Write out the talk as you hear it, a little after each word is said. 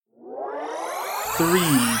Three,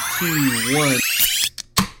 two, one.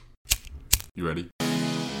 You ready?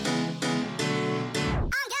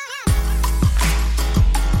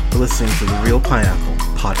 You're listening to the Real Pineapple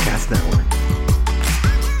Podcast Network.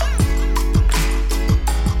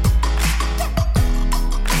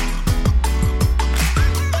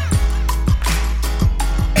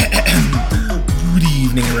 Good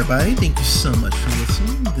evening, everybody. Thank you so much for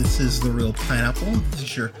listening. This is the Real Pineapple. This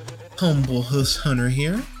is your humble host, Hunter,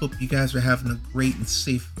 here. Hope you guys are having a great and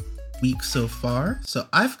safe week so far. So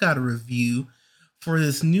I've got a review for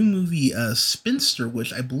this new movie, Spinster,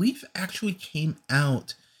 which I believe actually came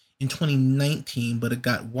out in 2019, but it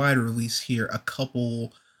got wider release here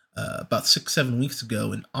about 6-7 weeks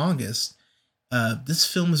ago in August.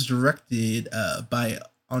 This film is directed by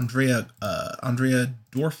Andrea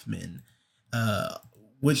Dorfman,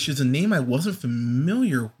 which is a name I wasn't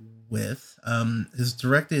familiar with. Has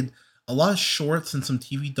directed a lot of shorts and some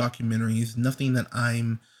TV documentaries, nothing that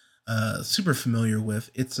I'm super familiar with.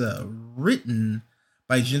 It's written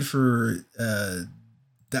by Jennifer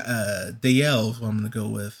Dayel, is what I'm going to go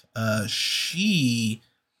with. She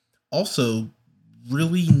also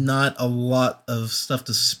really not a lot of stuff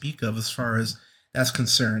to speak of as far as that's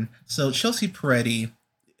concerned. So Chelsea Peretti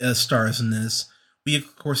stars in this. We,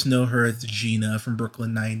 of course, know her as Gina from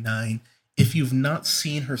Brooklyn Nine-Nine. If you've not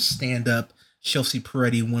seen her stand-up, Chelsea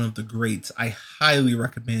Peretti, one of the greats, I highly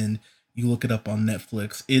recommend you look it up on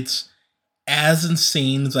Netflix. It's as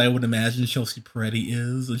insane as I would imagine Chelsea Peretti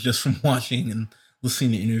is, just from watching and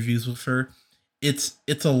listening to interviews with her. It's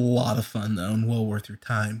a lot of fun, though, and well worth your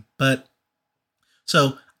time. But,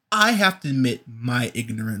 so, I have to admit my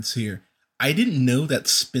ignorance here. I didn't know that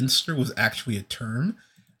spinster was actually a term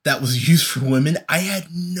that was used for women. I had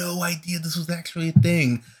no idea this was actually a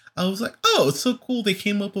thing. I was like, oh, it's so cool they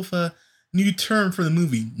came up with a new term for the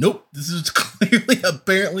movie. Nope, this is clearly,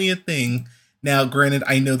 apparently a thing. Now, granted,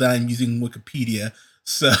 I know that I'm using Wikipedia,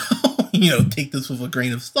 so, take this with a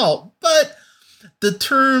grain of salt, but the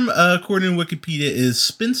term, according to Wikipedia, is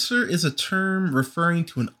spinster is a term referring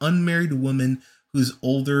to an unmarried woman who's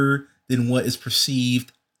older than what is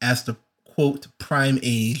perceived as the, quote, prime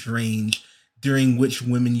age range during which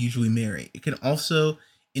women usually marry. It can also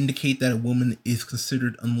indicate that a woman is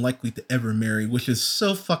considered unlikely to ever marry, which is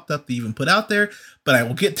so fucked up to even put out there, but I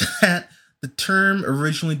will get to that. The term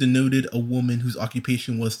originally denoted a woman whose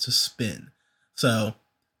occupation was to spin. So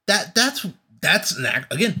that's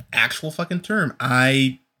an actual fucking term.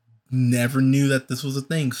 I never knew that this was a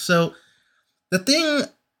thing. So the thing,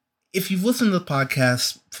 if you've listened to the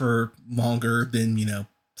podcast for longer than,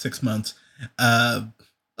 6 months,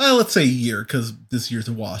 let's say a year, because this year's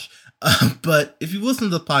a wash. But if you listen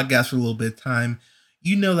to the podcast for a little bit of time,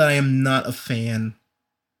 you know that I am not a fan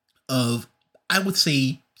of, I would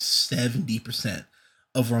say, 70%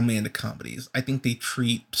 of romantic comedies. I think they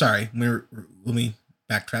let me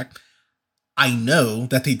backtrack. I know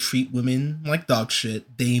that they treat women like dog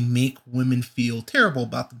shit. They make women feel terrible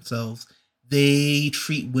about themselves. They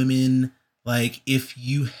treat women like if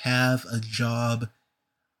you have a job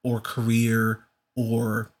or career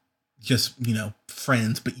or just,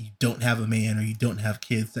 friends, but you don't have a man or you don't have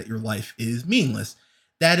kids, that your life is meaningless.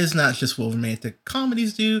 That is not just what romantic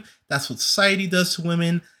comedies do. That's what society does to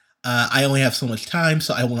women. I only have so much time,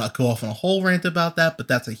 so I will not go off on a whole rant about that, but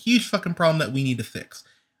that's a huge fucking problem that we need to fix.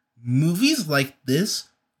 Movies like this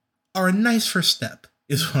are a nice first step,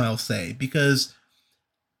 is what I'll say, because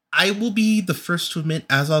I will be the first to admit,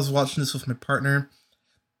 as I was watching this with my partner,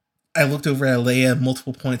 I looked over at Leia at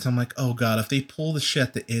multiple points. I'm like, oh god, if they pull the shit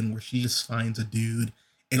at the end where she just finds a dude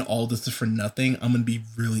and all this is for nothing, I'm going to be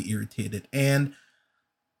really irritated. And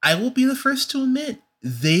I will be the first to admit,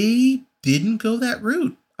 they didn't go that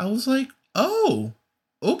route. I was like, oh,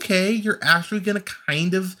 okay, you're actually going to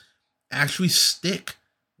kind of actually stick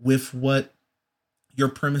with what your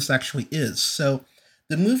premise actually is. So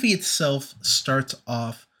the movie itself starts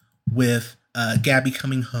off with Gabby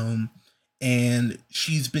coming home, and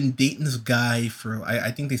she's been dating this guy for, I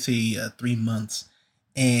think they say 3 months,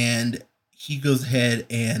 and he goes ahead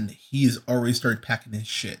and he has already started packing his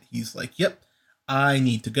shit. He's like, yep, I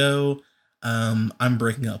need to go. I'm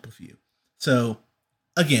breaking up with you. So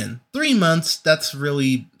again, 3 months, that's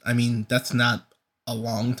really, that's not a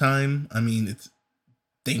long time. It's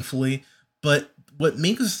thankfully, but what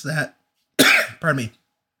makes that, pardon me,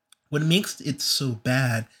 what makes it so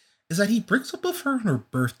bad is that he breaks up with her on her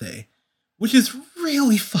birthday, which is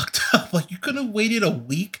really fucked up. Like, you could have waited a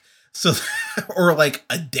week, or like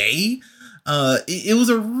a day. It was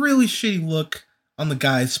a really shitty look on the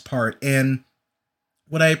guy's part. And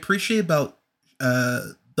what I appreciate about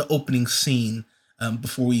the opening scene,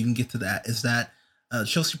 before we even get to that, is that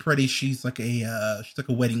Chelsea Peretti, she's like a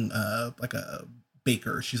wedding like a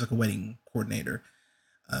baker. She's like a wedding coordinator,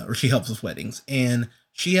 or she helps with weddings. And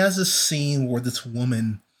she has a scene where this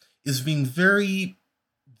woman is being very,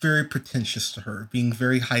 very pretentious to her, being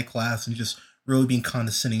very high class and just really being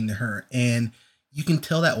condescending to her. And you can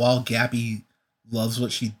tell that while Gabby loves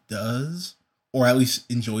what she does, or at least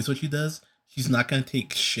enjoys what she does, she's not going to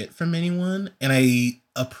take shit from anyone. And I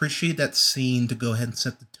appreciate that scene to go ahead and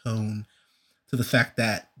set the tone to the fact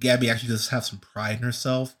that Gabby actually does have some pride in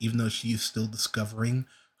herself, even though she is still discovering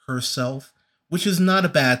herself, which is not a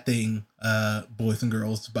bad thing, boys and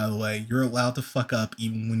girls, by the way. You're allowed to fuck up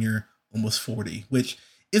even when you're almost 40, which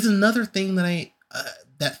is another thing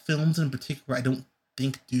that films in particular I don't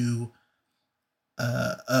think do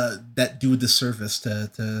that do a disservice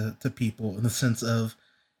to people, in the sense of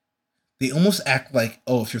they almost act like,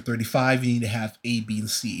 oh, if you're 35, you need to have A, B, and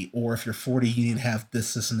C, or if you're 40, you need to have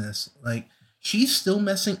this, and this. Like, she's still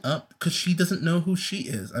messing up because she doesn't know who she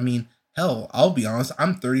is. I mean, hell, I'll be honest,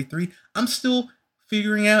 I'm 33. I'm still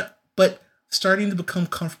figuring out, but starting to become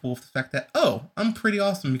comfortable with the fact that, oh, I'm pretty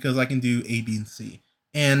awesome because I can do A, B, and C.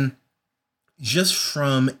 And just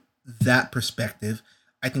from that perspective,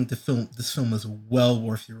 I think this film is well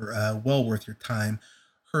worth your time.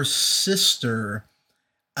 Her sister,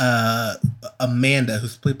 uh, Amanda,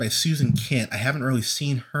 who's played by Susan Kent, I haven't really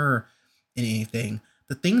seen her in anything.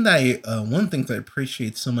 One of the things I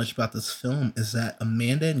appreciate so much about this film is that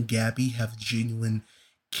Amanda and Gabby have genuine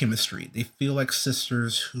chemistry. They feel like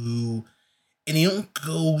sisters who, and they don't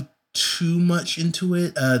go too much into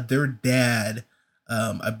it. Their dad,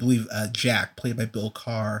 I believe, Jack, played by Bill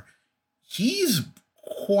Carr, he's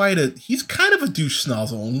he's kind of a douche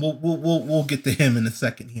snozzle, and we'll get to him in a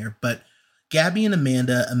second here. But Gabby and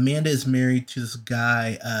Amanda is married to this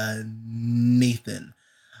guy, Nathan.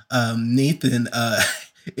 Nathan,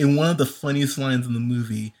 in one of the funniest lines in the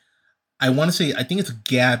movie, I think it's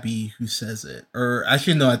Gabby who says it, or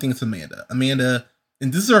actually no, I think it's Amanda. Amanda,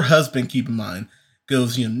 and this is her husband. Keep in mind,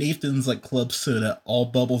 goes, Nathan's like club soda, all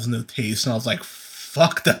bubbles, no taste, and I was like,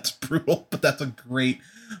 fuck, that's brutal, but that's a great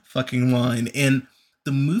fucking line. And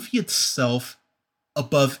the movie itself,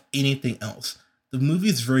 above anything else, the movie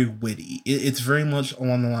is very witty. It's very much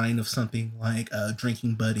along the line of something like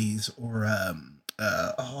Drinking Buddies, or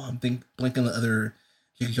blanking on the other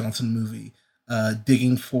Jake Johnson movie,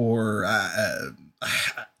 Digging for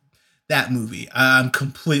that movie. I'm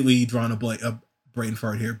completely drawing a brain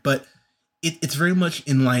fart here, but it's very much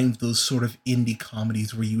in line with those sort of indie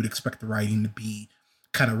comedies where you would expect the writing to be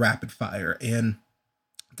kind of rapid fire. And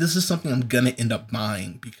this is something I'm gonna end up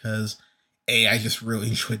buying because A, I just really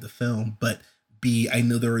enjoyed the film, but B, I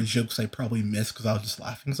know there were jokes I probably missed because I was just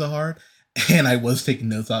laughing so hard, and I was taking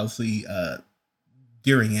notes, obviously,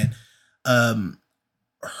 during it.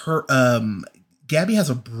 Her Gabby has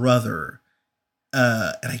a brother,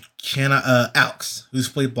 and I cannot Alex, who's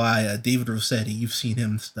played by David Rossetti. You've seen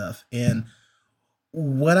him and stuff. And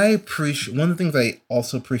one of the things I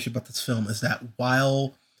also appreciate about this film is that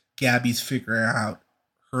while Gabby's figuring out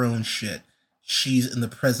her own shit, she's in the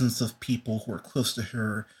presence of people who are close to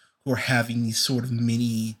her, who are having these sort of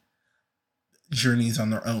mini journeys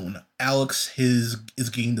on their own. Alex is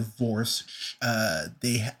getting divorced.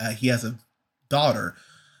 He has a daughter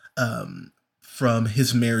from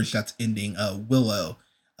his marriage that's ending. Willow,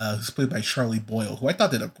 who's played by Charlie Boyle, who I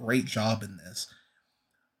thought did a great job in this.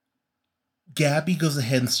 Gabby goes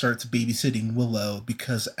ahead and starts babysitting Willow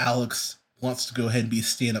because Alex wants to go ahead and be a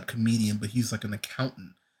stand-up comedian, but he's like an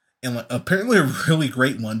accountant, and like apparently a really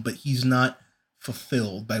great one, but he's not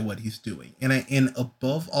fulfilled by what he's doing. And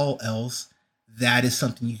above all else, that is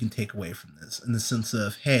something you can take away from this, in the sense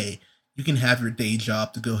of, hey, you can have your day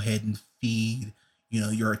job to go ahead and feed,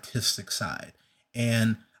 your artistic side.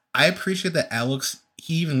 And I appreciate that Alex,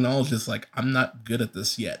 he even acknowledges, like, I'm not good at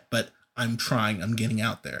this yet, but I'm trying, I'm getting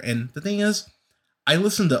out there. And the thing is, I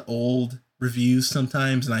listen to old reviews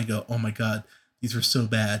sometimes and I go, oh my God, these are so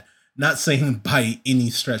bad. Not saying by any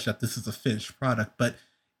stretch that this is a finished product, but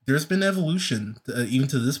there's been evolution even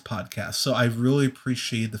to this podcast. So I really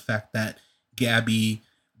appreciate the fact that Gabby,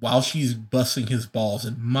 while she's busting his balls,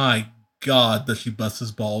 and my God, does she bust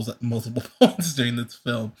his balls at multiple points during this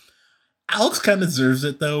film. Alex kind of deserves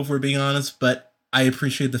it, though, if we're being honest, but I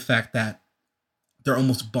appreciate the fact that they're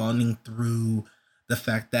almost bonding through the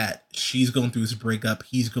fact that she's going through his breakup,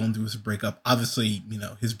 he's going through his breakup. Obviously,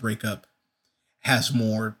 his breakup has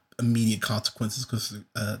more immediate consequences because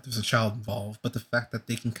there's a child involved, but the fact that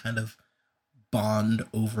they can kind of bond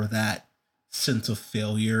over that sense of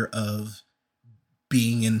failure of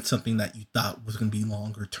being in something that you thought was going to be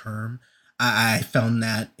longer term, I found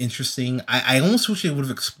that interesting. I almost wish they would have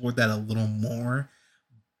explored that a little more.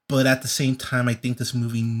 But at the same time, I think this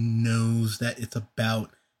movie knows that it's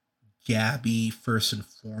about Gabby first and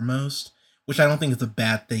foremost, which I don't think is a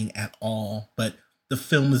bad thing at all. But the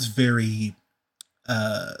film is very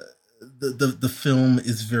uh the film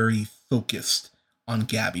is very focused on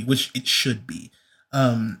Gabby, which it should be.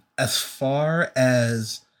 As far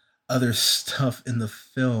as other stuff in the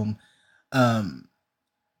film, um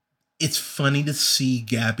it's funny to see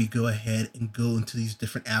Gabby go ahead and go into these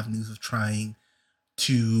different avenues of trying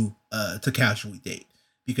to casually date.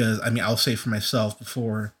 Because I mean, I'll say for myself,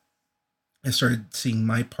 before I started seeing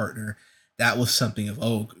my partner, that was something of,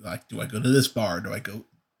 oh, like, do I go to this bar? Do I go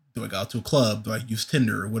out to a club? Do I use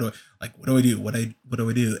Tinder? What do I do? What do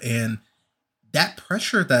I do? And that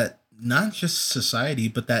pressure that not just society,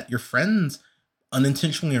 but that your friends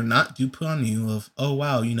unintentionally or not do put on you of, oh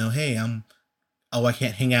wow, hey, I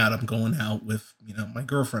can't hang out. I'm going out with, my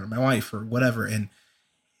girlfriend or my wife or whatever. And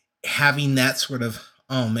having that sort of,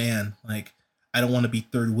 oh man, like, I don't want to be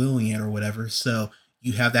third wheeling it or whatever. So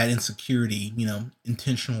you have that insecurity,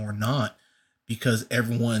 intentional or not, because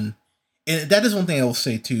everyone, and that is one thing I will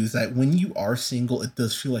say too, is that when you are single, it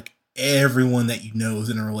does feel like everyone that you know is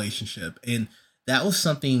in a relationship. And that was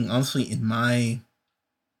something, honestly, in my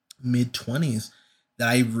mid 20s that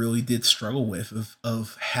I really did struggle with,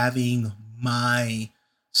 of having my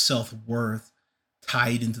self worth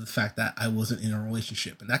tied into the fact that I wasn't in a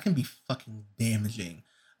relationship, and that can be fucking damaging.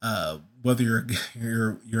 Whether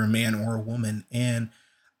you're a man or a woman, and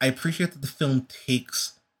I appreciate that the film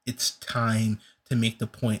takes its time to make the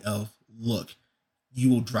point of, look, you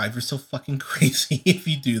will drive yourself fucking crazy if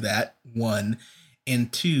you do that. One,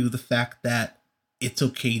 and two, the fact that it's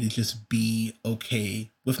okay to just be okay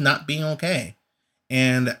with not being okay.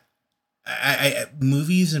 And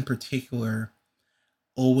movies in particular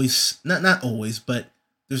always, not always, but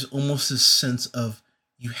there's almost this sense of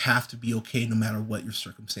you have to be okay no matter what your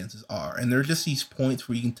circumstances are. And there are just these points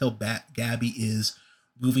where you can tell Gabby is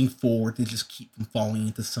moving forward to just keep from falling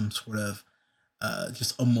into some sort of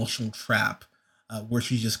just emotional trap, where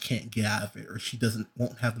she just can't get out of it, or she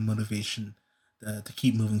won't have the motivation to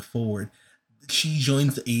keep moving forward. She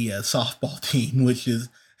joins a softball team, which is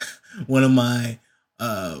one of my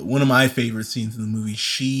favorite scenes in the movie.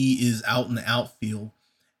 She is out in the outfield,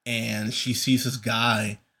 and she sees this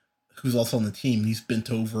guy who's also on the team. He's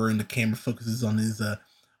bent over, and the camera focuses on his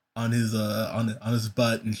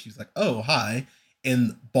butt, and she's like, "Oh, hi!" And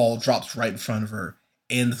the ball drops right in front of her,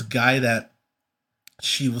 and this guy that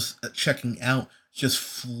she was checking out just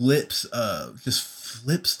flips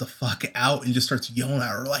the fuck out and just starts yelling at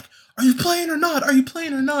her like, "Are you playing or not? Are you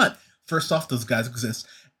playing or not?" First off, those guys exist,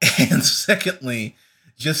 and secondly,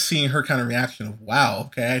 just seeing her kind of reaction of, "Wow,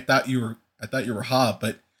 okay, I thought you were hot,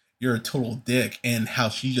 but you're a total dick," and how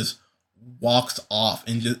she just walks off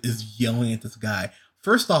and just is yelling at this guy.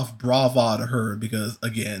 First off, bravo to her, because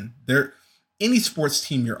again, any sports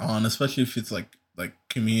team you're on, especially if it's like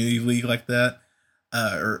community league like that,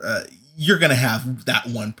 you're gonna have that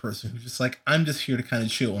one person who's just like, I'm just here to kind of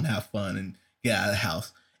chill and have fun and get out of the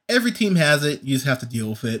house. Every team has it. You just have to deal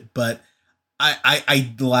with it. But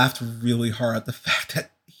I laughed really hard at the fact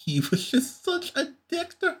that he was just such a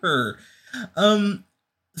dick to her.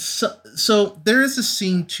 So there is a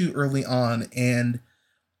scene too early on, and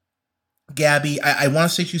Gabby, I want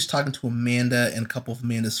to say she was talking to Amanda and a couple of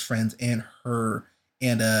Amanda's friends and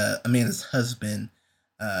Amanda's husband,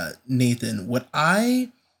 Nathan. What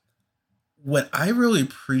I really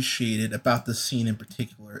appreciated about this scene in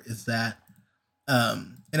particular is that,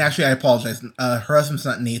 and actually I apologize, her husband's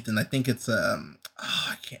not Nathan. I think it's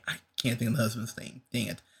I can't think of the husband's name. Dang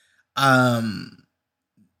it.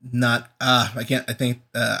 Not I can't. I think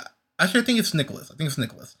actually I think it's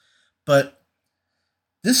Nicholas. But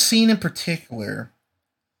this scene in particular,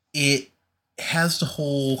 it has the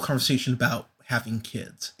whole conversation about having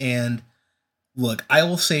kids. And look, I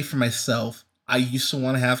will say for myself, I used to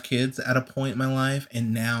want to have kids at a point in my life,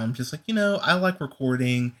 and now I'm just like, I like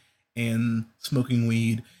recording and smoking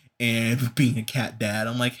weed and being a cat dad.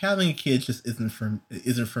 I'm like, having a kid just isn't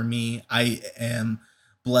for me. I am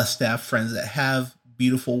blessed to have friends that have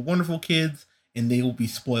beautiful, wonderful kids, and they will be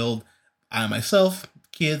spoiled. I myself,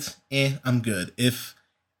 kids, I'm good. If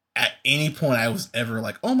at any point I was ever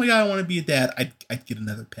like, oh my god, I want to be a dad, I'd get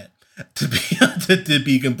another pet, to be to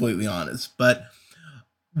be completely honest. But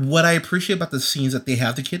what I appreciate about the scenes that they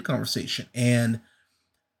have the kid conversation, and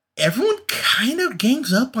everyone kind of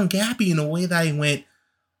gangs up on Gabby in a way that I went,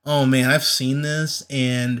 oh man, I've seen this,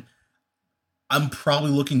 and I'm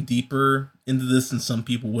probably looking deeper into this than some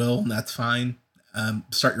people will, and that's fine.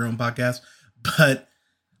 Start your own podcast. But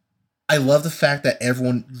I love the fact that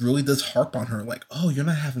everyone really does harp on her, like, oh, you're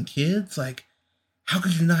not having kids? Like, how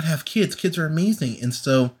could you not have kids? Kids are amazing. And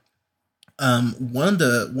so one of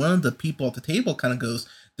the people at the table kind of goes,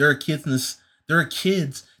 there are kids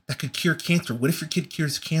that could cure cancer. What if your kid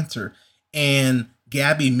cures cancer? And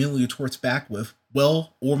Gabby immediately retorts back with,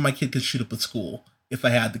 well, or my kid could shoot up a school if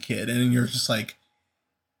I had the kid. And then you're just like,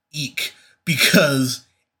 eek. Because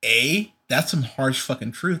that's some harsh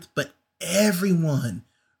fucking truth, but everyone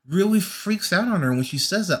really freaks out on her when she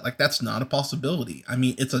says that. Like, that's not a possibility. I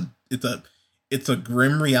mean, it's a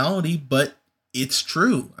grim reality, but it's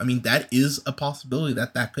true. I mean, that is a possibility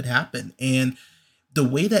that could happen. And the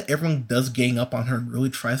way that everyone does gang up on her and really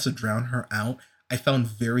tries to drown her out, I found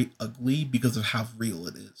very ugly because of how real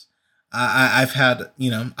it is. I've had,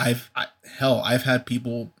 I've had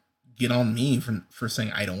people get on me for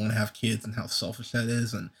saying I don't want to have kids and how selfish that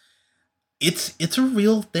is, and it's a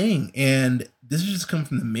real thing. And this is just coming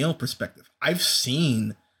from the male perspective. I've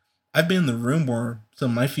been in the room where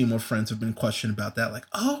some of my female friends have been questioned about that, like,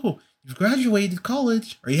 oh, you've graduated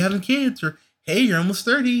college, are you having kids? Or hey, you're almost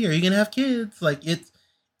 30, are you gonna have kids? Like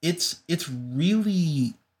it's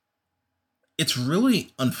really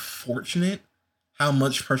unfortunate how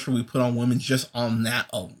much pressure we put on women just on that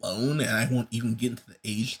alone, and I won't even get into the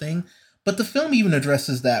age thing. But the film even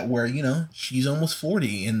addresses that, where she's almost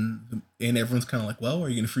 40, and everyone's kind of like, well, are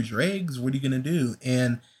you gonna freeze your eggs? What are you gonna do?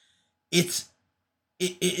 And it's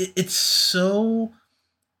it's so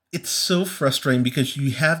frustrating because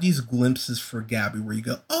you have these glimpses for Gabby where you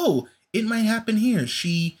go, oh, it might happen here.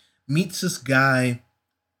 She meets this guy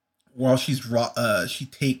while she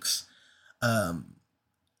takes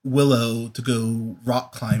Willow to go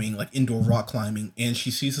rock climbing, like indoor rock climbing, and she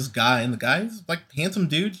sees this guy, and the guy's like handsome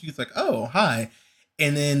dude. She's like, oh, hi.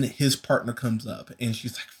 And then his partner comes up, and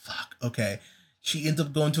she's like, fuck, okay. She ends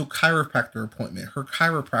up going to a chiropractor appointment. Her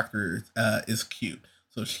chiropractor is cute.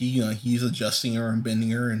 So he's adjusting her and bending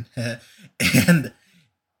her, and and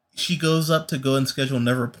she goes up to go and schedule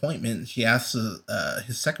another appointment. And she asks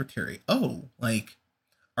his secretary, "Oh, like,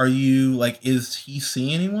 are you like, is he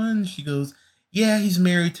seeing anyone?" She goes, "Yeah, he's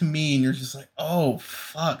married to me." And you're just like, "Oh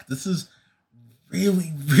fuck, this is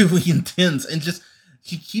really really intense." And just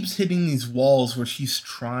she keeps hitting these walls where she's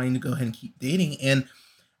trying to go ahead and keep dating. And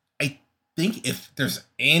I think if there's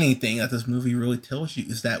anything that this movie really tells you,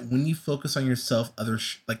 is that when you focus on yourself, other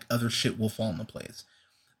shit will fall into place.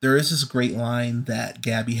 There is this great line that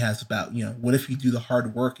Gabby has about, what if you do the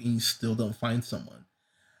hard work and you still don't find someone?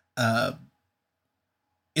 Uh,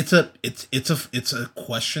 it's a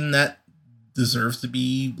question that deserves to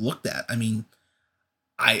be looked at. I mean,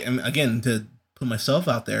 I am, again, to put myself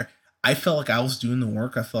out there, I felt like I was doing the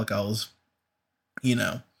work. I felt like I was, you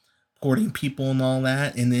know, courting people and all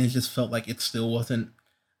that, and then it just felt like it still wasn't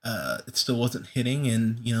hitting.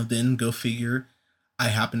 And then go figure, I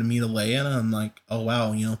happened to meet Alea, and I'm like, oh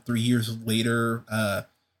wow, 3 years later,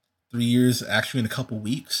 3 years actually in a couple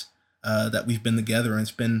weeks, that we've been together, and it's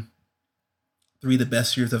been three of the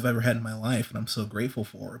best years I've ever had in my life, and I'm so grateful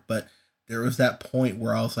for it. But there was that point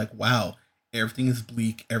where I was like, wow, everything is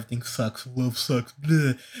bleak, everything sucks, love sucks,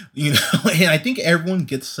 bleh, and I think everyone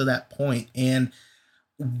gets to that point. And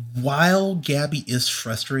while Gabby is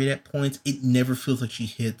frustrated at points, it never feels like she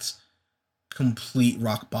hits complete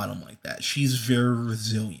rock bottom like that. She's very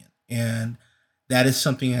resilient. And that is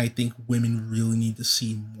something I think women really need to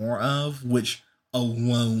see more of, which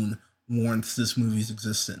alone warrants this movie's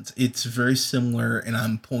existence. It's very similar, and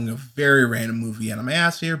I'm pulling a very random movie out of my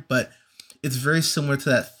ass here, but it's very similar to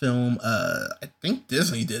that film, I think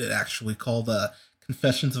Disney did it actually, called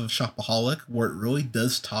Confessions of a Shopaholic, where it really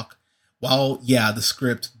does talk, while, yeah, the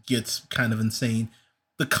script gets kind of insane,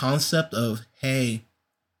 the concept of, hey,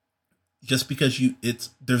 just because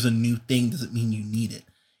there's a new thing doesn't mean you need it.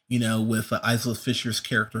 With Isla Fisher's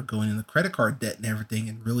character going into credit card debt and everything,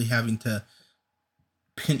 and really having to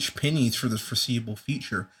pinch pennies for the foreseeable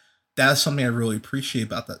future. That's something I really appreciate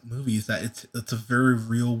about that movie, is that it's a very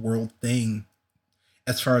real world thing,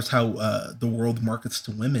 as far as how the world markets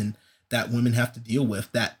to women, that women have to deal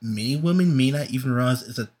with, that many women may not even realize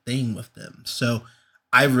is a thing with them. So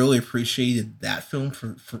I really appreciated that film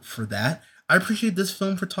for that. I appreciate this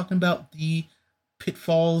film for talking about the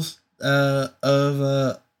pitfalls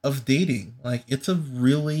of dating. Like, it's a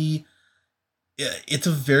very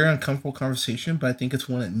uncomfortable conversation, but I think it's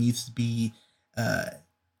one that needs to be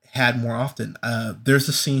had more often. There's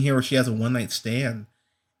a scene here where she has a one night stand,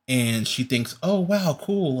 and she thinks, "Oh wow,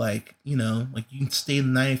 cool! Like, like, you can stay the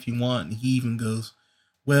night if you want." And he even goes,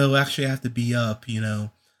 "Well, actually, I have to be up,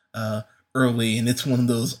 early." And it's one of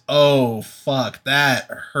those, oh fuck, that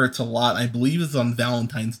hurts a lot. I believe it's on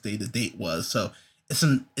Valentine's Day the date was, so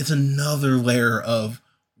it's another layer of,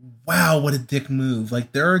 wow, what a dick move.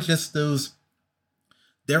 Like, there are just those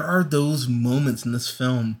there are those moments in this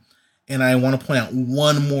film, and I want to point out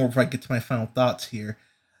one more before I get to my final thoughts here.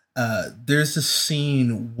 There's a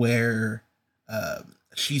scene where uh,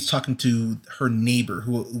 she's talking to her neighbor,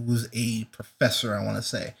 who was a professor, I want to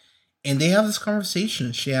say, and they have this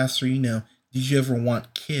conversation. She asks her, did you ever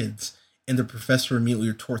want kids? And the professor immediately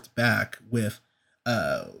uh, retorts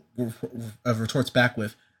back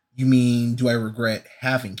with, you mean, do I regret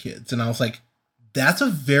having kids? And I was like, that's a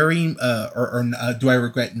very, do I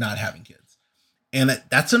regret not having kids? And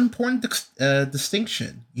that's an important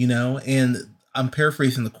distinction, and I'm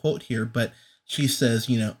paraphrasing the quote here, but she says,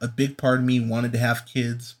 a big part of me wanted to have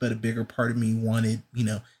kids, but a bigger part of me wanted,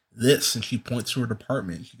 this. And she points to her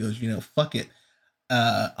apartment. She goes, fuck it.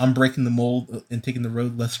 I'm breaking the mold and taking the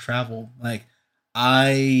road less traveled. Like,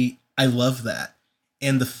 I love that.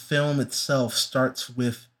 And the film itself starts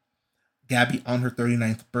with Gabby on her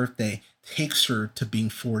 39th birthday, takes her to being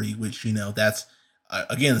 40, which, that's,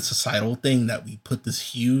 again, a societal thing that we put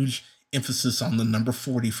this huge emphasis on the number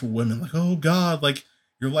 40 for women. Like, oh God, like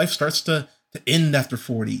your life starts to end after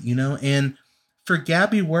 40, And for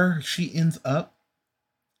Gabby, where she ends up,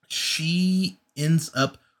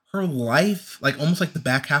 her life, like almost like the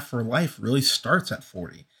back half of her life, really starts at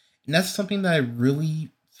 40. And that's something that I really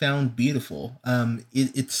found beautiful.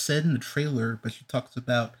 It's said in the trailer, but she talks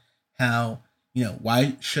about how,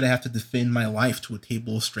 why should I have to defend my life to a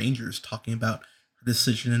table of strangers, talking about her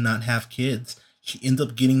decision to not have kids. She ends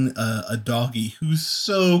up getting a doggy who's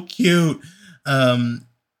so cute.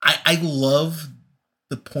 I love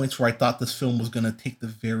the points where I thought this film was going to take the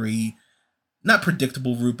very, not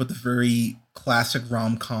predictable route, but the very classic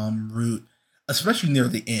rom-com route, especially near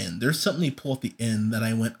the end. There's something they pull at the end that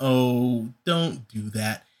I went, oh, don't do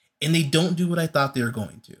that. And they don't do what I thought they were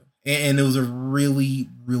going to. And it was a really,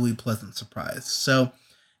 really pleasant surprise. So,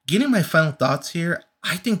 getting my final thoughts here,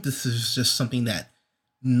 I think this is just something that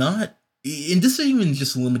not, and this isn't even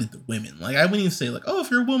just limited to women. Like, I wouldn't even say, like, oh,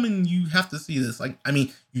 if you're a woman, you have to see this. Like, I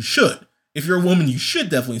mean, you should. If you're a woman, you should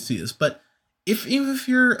definitely see this. But even if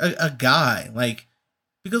you're a guy, like,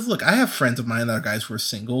 because look, I have friends of mine that are guys who are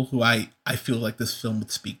single who I feel like this film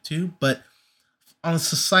would speak to. But on a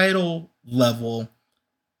societal level,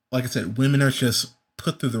 like I said, women are just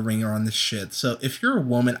put through the ringer on this shit. So if you're a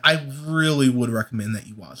woman, I really would recommend that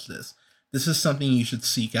you watch this. This is something you should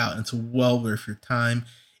seek out, and it's well worth your time.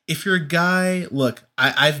 If you're a guy, look,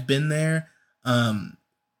 I've been there.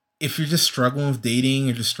 If you're just struggling with dating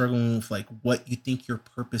or just struggling with like what you think your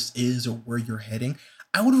purpose is or where you're heading,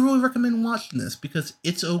 I would really recommend watching this because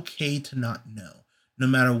it's okay to not know, no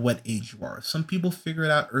matter what age you are. Some people figure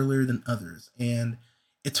it out earlier than others, and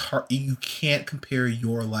it's hard. You can't compare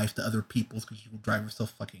your life to other people's because you will drive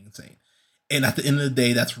yourself fucking insane. And at the end of the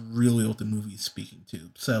day, that's really what the movie is speaking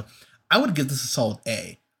to. So I would give this a solid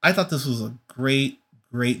A. I thought this was a great,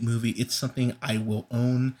 great movie. It's something I will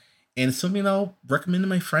own, and it's something I'll recommend to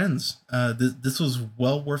my friends. This was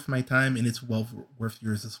well worth my time, and it's well worth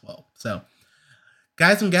yours as well. So,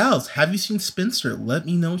 guys and gals, have you seen Spinster? Let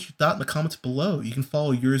me know what you thought in the comments below. You can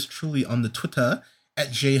follow yours truly on the Twitter at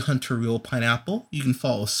jhunterrealpineapple. You can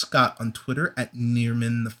follow Scott on Twitter at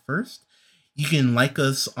Nearman1st. You can like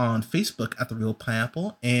us on Facebook at The Real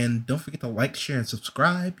Pineapple. And don't forget to like, share, and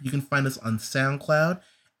subscribe. You can find us on SoundCloud,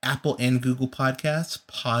 Apple and Google Podcasts,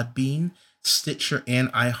 Podbean, Stitcher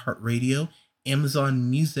and iHeartRadio, Amazon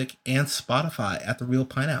Music, and Spotify at The Real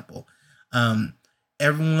Pineapple.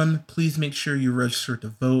 Everyone, please make sure you register to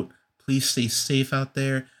vote. Please stay safe out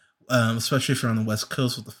there, especially if you're on the West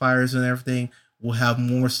Coast with the fires and everything. We'll have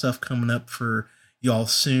more stuff coming up for y'all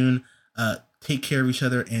soon. Take care of each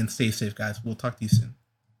other and stay safe, guys. We'll talk to you soon.